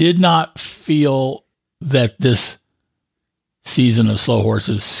did not feel that this season of Slow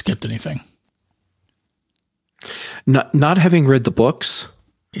Horses skipped anything. Not having read the books,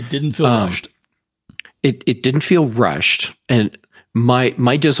 it didn't feel rushed. It didn't feel rushed, and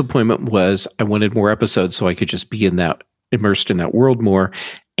my disappointment was I wanted more episodes so I could just be immersed in that world more,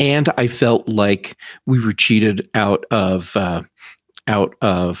 and I felt like we were cheated out of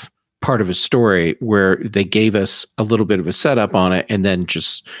part of a story where they gave us a little bit of a setup on it and then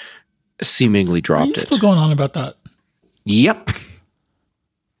just seemingly dropped it. Still going on about that? Yep.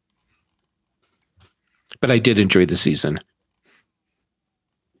 But I did enjoy the season.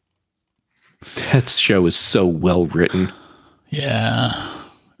 That show is so well written. Yeah,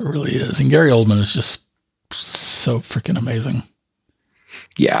 it really is. And Gary Oldman is just so freaking amazing.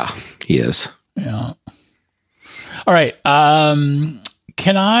 Yeah, he is. Yeah. All right.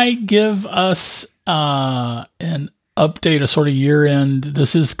 Can I give us an update, a sort of year end?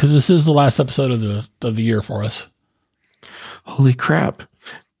 This is the last episode of the year for us. Holy crap.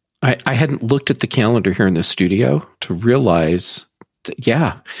 I hadn't looked at the calendar here in the studio to realize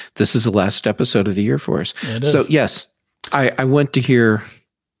that, this is the last episode of the year for us. Yeah, it is. So yes, I went to hear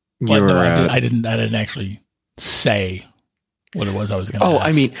your... No, I didn't actually say what it was I was going to ask.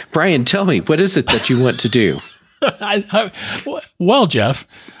 I mean, Brian, tell me, what is it that you want to do? Well, Jeff,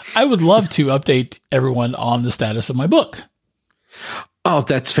 I would love to update everyone on the status of my book. Oh,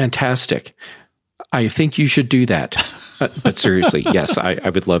 that's fantastic. I think you should do that. But seriously, yes, I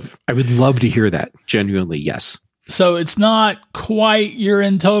would love to hear that. Genuinely, yes. So it's not quite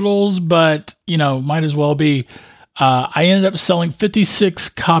year-end totals, but might as well be. I ended up selling 56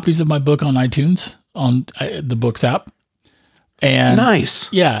 copies of my book on iTunes on the Books app. And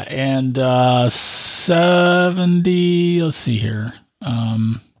nice. Yeah. And 70, let's see here.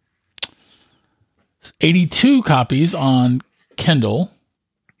 82 copies on Kindle.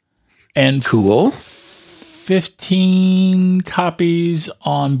 And cool. 15 copies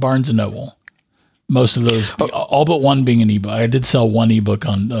on Barnes & Noble. Most of those, all but one being an ebook. I did sell one ebook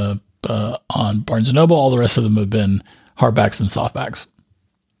on Barnes & Noble. All the rest of them have been hardbacks and softbacks.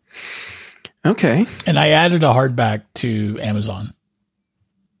 Okay. And I added a hardback to Amazon.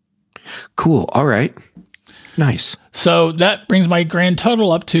 Cool. All right. Nice. So that brings my grand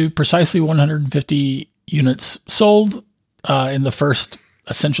total up to precisely 150 units sold in the first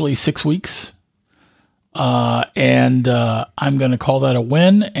essentially 6 weeks. And I'm going to call that a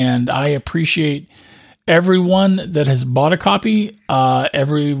win. And I appreciate everyone that has bought a copy,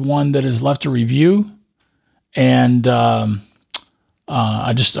 everyone that has left a review. And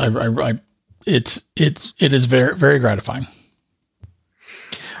it is very, very gratifying.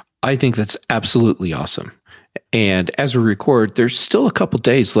 I think that's absolutely awesome. And as we record, there's still a couple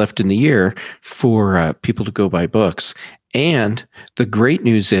days left in the year for people to go buy books. And the great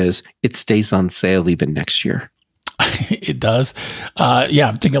news is it stays on sale even next year. It does.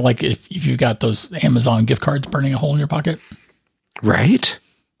 I'm thinking like if you got those Amazon gift cards burning a hole in your pocket. Right.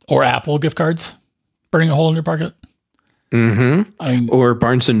 Or Apple gift cards burning a hole in your pocket. Mm-hmm. I mean, or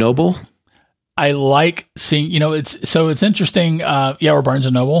Barnes & Noble. I it's interesting. Or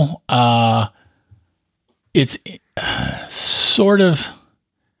Barnes & Noble. It's sort of,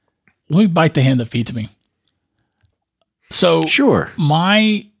 let me bite the hand that feeds me. So sure.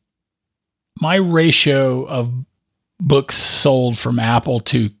 My ratio of books sold from Apple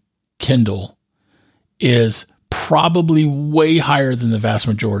to Kindle is probably way higher than the vast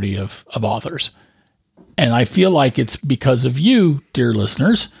majority of authors. And I feel like it's because of you, dear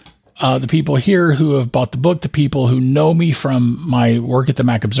listeners, the people here who have bought the book, the people who know me from my work at the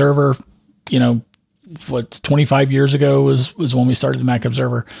Mac Observer, 25 years ago was when we started the Mac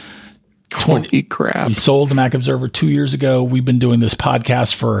Observer. Holy crap. We sold the Mac Observer 2 years ago. We've been doing this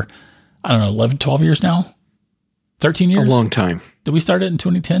podcast for I don't know, 11, 12 years now? 13 years? A long time. Did we start it in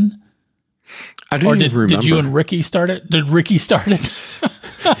 2010? I don't even remember. Did you and Ricky start it? Did Ricky start it?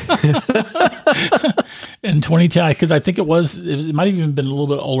 In 2010? Because I think it might have even been a little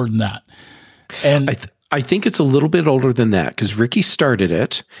bit older than that. And I think it's a little bit older than that because Ricky started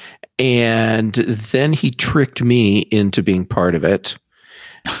it and then he tricked me into being part of it.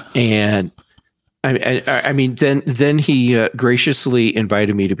 And I mean, then he graciously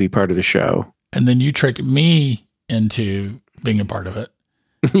invited me to be part of the show. And then you tricked me into being a part of it.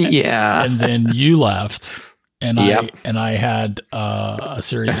 Yeah. And then you left. And I had a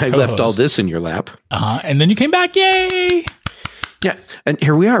series of co-hosts. I left all this in your lap. And then you came back. Yay! Yeah. And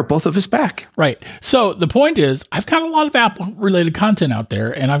here we are, both of us back. Right. So the point is, I've got a lot of Apple-related content out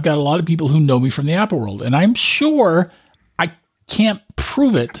there, and I've got a lot of people who know me from the Apple world. And I'm sure, I can't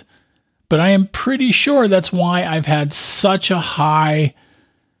prove it, but I am pretty sure that's why I've had such a high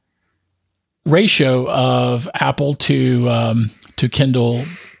ratio of Apple to Kindle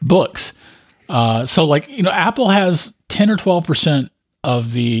books. So like, Apple has 10 or 12%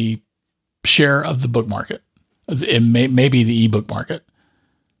 of the share of the book market. It may be the ebook market.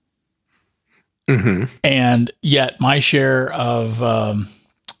 Mm-hmm. And yet my share of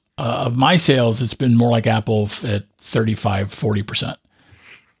my sales, it's been more like Apple at 35, 40%.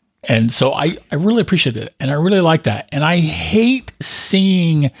 And so I really appreciate that. And I really like that. And I hate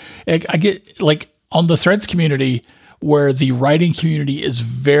seeing, I get like on the Threads community where the writing community is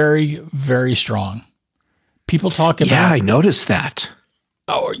very, very strong. People talk about. Yeah, I noticed that.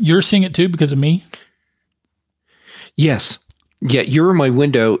 Oh, you're seeing it too because of me? Yes. Yeah, you're my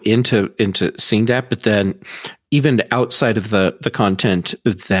window into seeing that, but then even outside of the content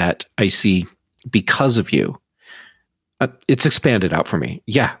that I see because of you, it's expanded out for me.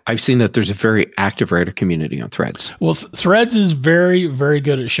 Yeah, I've seen that there's a very active writer community on Threads. Well, Threads is very, very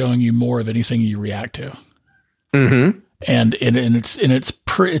good at showing you more of anything you react to. Mm-hmm. And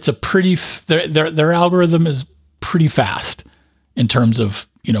it's a pretty their algorithm is pretty fast in terms of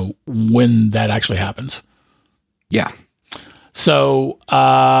when that actually happens. Yeah. So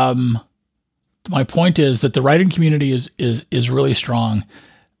my point is that the writing community is really strong,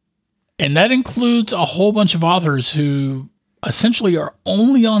 and that includes a whole bunch of authors who essentially are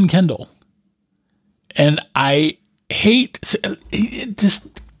only on Kindle. And I hate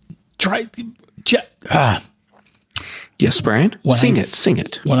just try. Yes, Brian. Sing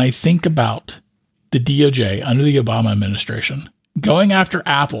it. When I think about the DOJ under the Obama administration going after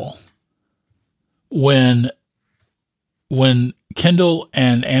Apple, when Kindle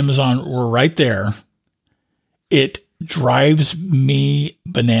and Amazon were right there, it drives me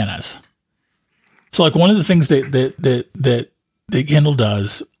bananas. So, like one of the things that Kindle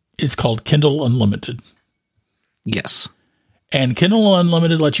does is called Kindle Unlimited. Yes. And Kindle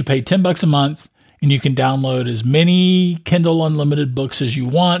Unlimited lets you pay $10 a month, and you can download as many Kindle Unlimited books as you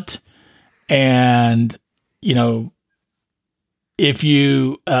want. And, if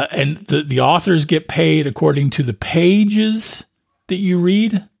you, and the authors get paid according to the pages that you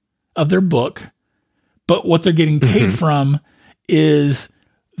read of their book, but what they're getting paid from is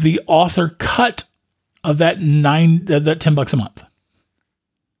the author cut of that $10 a month.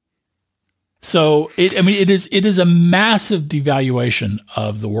 So it is a massive devaluation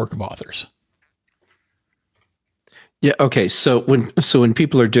of the work of authors. Yeah. Okay. So when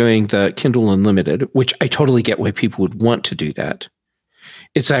people are doing the Kindle Unlimited, which I totally get why people would want to do that,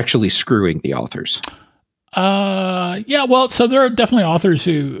 it's actually screwing the authors. Yeah. Well, so there are definitely authors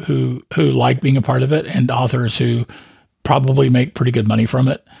who like being a part of it, and authors who probably make pretty good money from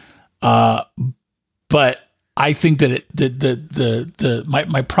it. But I think that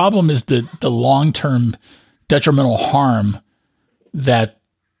my problem is the long-term detrimental harm that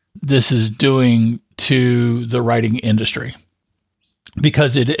this is doing to the writing industry,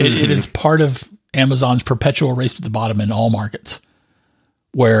 because it is part of Amazon's perpetual race to the bottom in all markets,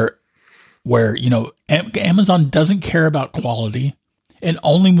 where Amazon doesn't care about quality and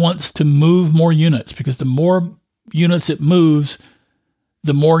only wants to move more units, because the more units it moves,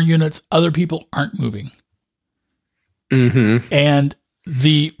 the more units other people aren't moving. Mm-hmm. And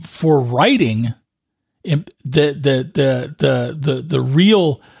for writing, the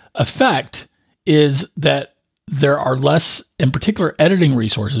real effect is that there are less, in particular, editing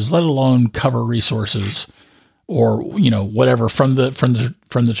resources, let alone cover resources or whatever from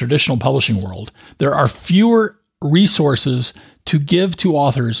the traditional publishing world. There are fewer resources to give to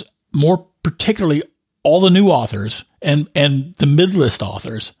authors, more particularly all the new authors and the mid-list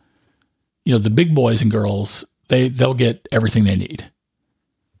authors. The big boys and girls, they'll get everything they need.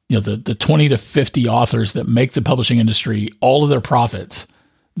 The 20 to 50 authors that make the publishing industry all of their profits,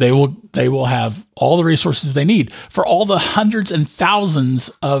 They will have all the resources they need. For all the hundreds and thousands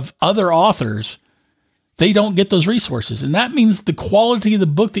of other authors, they don't get those resources. And that means the quality of the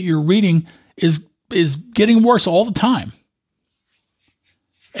book that you're reading is getting worse all the time.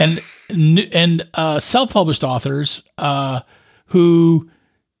 And self-published authors who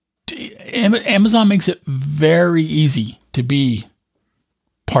Amazon makes it very easy to be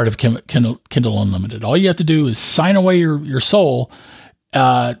part of Kindle Unlimited. All you have to do is sign away your soul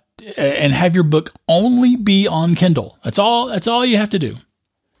and have your book only be on Kindle. That's all you have to do.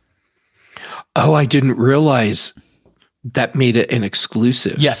 Oh, I didn't realize that made it an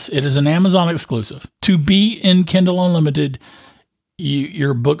exclusive. Yes, it is an Amazon exclusive. To be in Kindle Unlimited,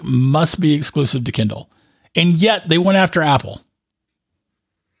 your book must be exclusive to Kindle. And yet they went after Apple.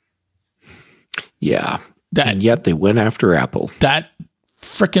 Yeah. And yet they went after Apple. That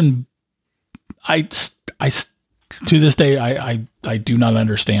freaking, I to this day, I do not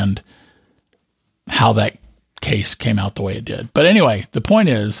understand how that case came out the way it did. But anyway, the point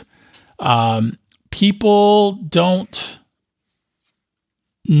is, people don't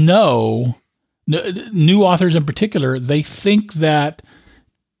know, new authors in particular, they think that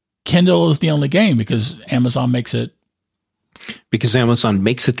Kindle is the only game because Amazon makes it. Because Amazon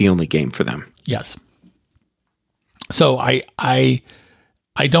makes it the only game for them. Yes. So I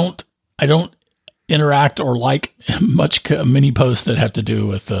don't interact or like many posts that have to do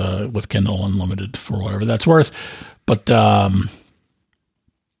with Kindle Unlimited for whatever that's worth. But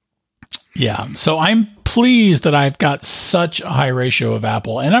yeah, so I'm pleased that I've got such a high ratio of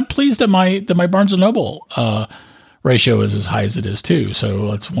Apple, and I'm pleased that my Barnes & Noble ratio is as high as it is too.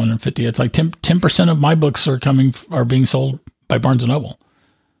 So it's 150. It's like 10% of my books are being sold by Barnes & Noble.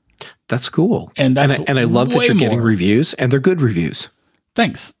 That's cool. And I love that you're getting reviews, and they're good reviews.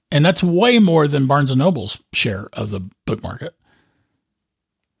 Thanks. And that's way more than Barnes & Noble's share of the book market.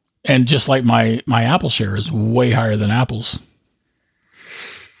 And just like my Apple share is way higher than Apple's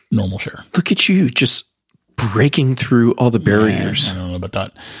normal share. Look at you just breaking through all the barriers. I don't know about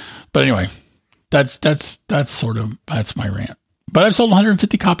that. But anyway, that's my rant. But I've sold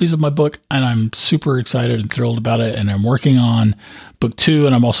 150 copies of my book, and I'm super excited and thrilled about it. And I'm working on book 2,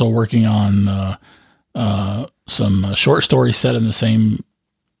 and I'm also working on some short stories set in the same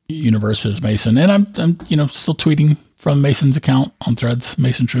universe as Mason. And I'm still tweeting from Mason's account on Threads,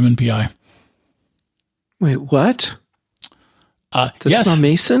 Mason Truman PI. Wait, what? That's yes. not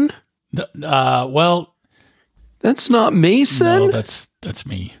Mason? Well, that's not Mason? No, that's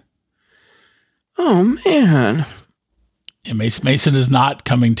me. Oh, man. Yeah, Mason is not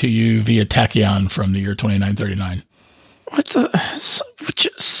coming to you via Tachyon from the year 2939. What the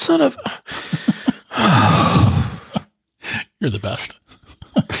son of... You're the best.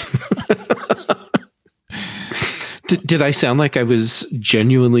 Did I sound like I was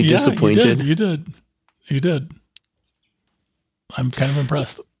genuinely disappointed? You did. I'm kind of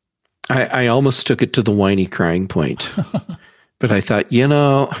impressed. I almost took it to the whiny crying point, but I thought,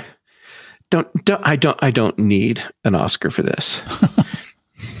 I don't need an Oscar for this.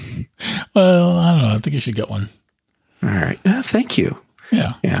 Well, I don't know. I think you should get one. All right. Thank you.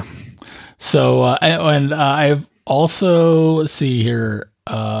 Yeah. Yeah. So, and I've also, let's see here.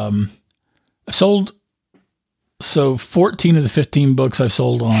 I've sold, 14 of the 15 books I've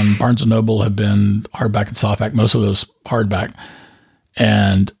sold on Barnes & Noble have been hardback and softback, most of those hardback.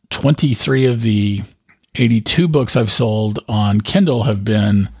 And 23 of the 82 books I've sold on Kindle have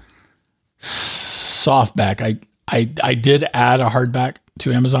been softback. I did add a hardback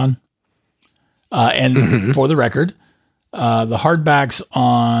to Amazon. And for the record, the hardbacks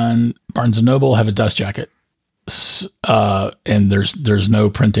on Barnes & Noble have a dust jacket. And there's no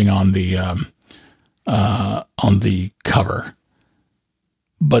printing on the cover,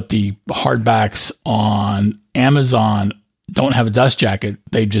 but the hardbacks on Amazon don't have a dust jacket.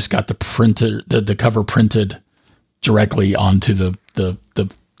 They just got the cover printed directly onto the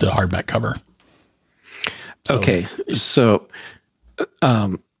hardback cover. So, okay. So,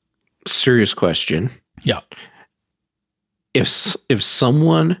 serious question. Yeah. If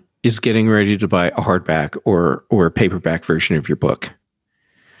someone is getting ready to buy a hardback or a paperback version of your book,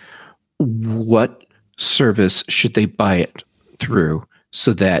 what service should they buy it through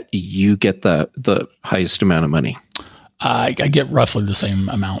so that you get the highest amount of money? I get roughly the same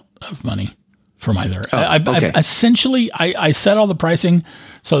amount of money from either. Okay. I set all the pricing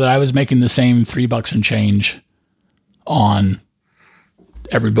so that I was making the same $3 and change on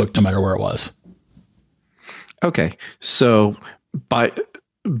every book, no matter where it was. Okay. So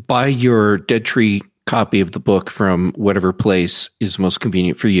buy your Dead Tree copy of the book from whatever place is most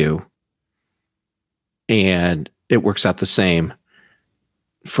convenient for you, and it works out the same.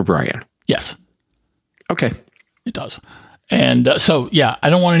 for Brian. Yes, Okay. it does. And so, yeah, I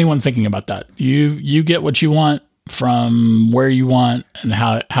don't want anyone thinking about that. You get what you want from where you want and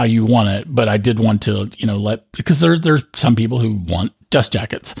how you want it. But I did want to, because there's some people who want dust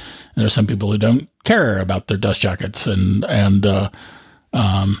jackets, and there's some people who don't care about their dust jackets, and that's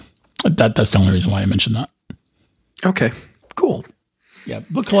the only reason why I mentioned that. Okay. Cool. Yeah,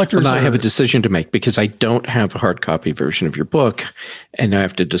 book collectors. Well, I have a decision to make because I don't have a hard copy version of your book, and I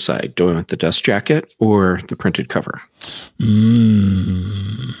have to decide: do I want the dust jacket or the printed cover?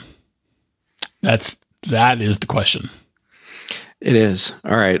 That is the question. It is.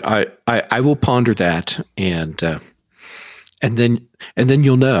 All right. I will ponder that, and then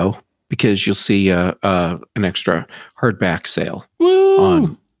you'll know, because you'll see an extra hardback sale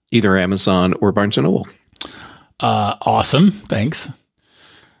on either Amazon or Barnes & Noble. Awesome. Thanks.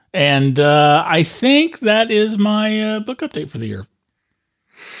 And I think that is my book update for the year.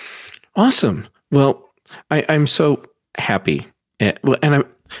 Awesome. Well, I'm so happy. And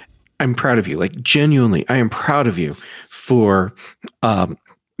I'm proud of you. Like, genuinely, I am proud of you for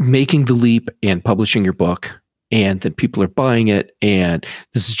making the leap and publishing your book, and that people are buying it. And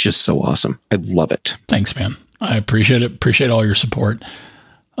this is just so awesome. I love it. Thanks, man. I appreciate it. Appreciate all your support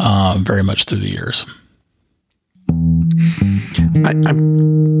very much through the years.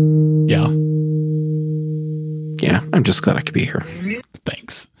 I'm just glad I could be here.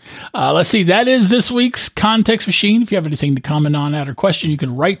 Thanks. Let's see. That is this week's Context Machine. If you have anything to comment on, add, or question, you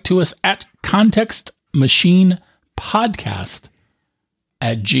can write to us at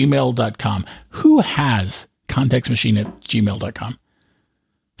contextmachinepodcast@gmail.com. Who has contextmachine@gmail.com?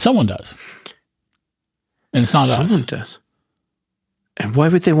 Someone does. And it's not us. Someone does. And why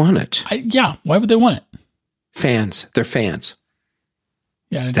would they want it? Why would they want it? Fans. They're fans.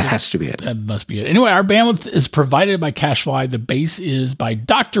 Yeah, that has to be it. That must be it. Anyway, our bandwidth is provided by CacheFly. The bass is by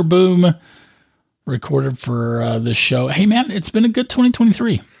Dr. Boom, recorded for this show. Hey, man, it's been a good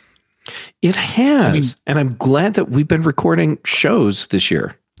 2023. It has. And I'm glad that we've been recording shows this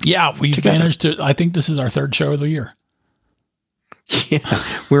year. Yeah, we've managed to. I think this is our third show of the year. Yeah,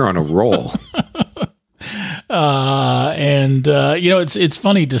 we're on a roll. It's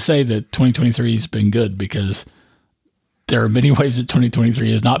funny to say that 2023 has been good, because there are many ways that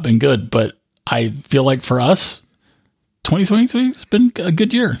 2023 has not been good, but I feel like for us, 2023 has been a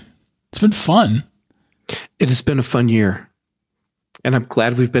good year. It's been fun. It has been a fun year, and I'm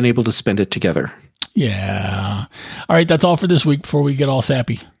glad we've been able to spend it together. Yeah. All right. That's all for this week before we get all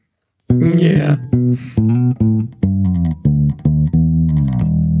sappy. Yeah.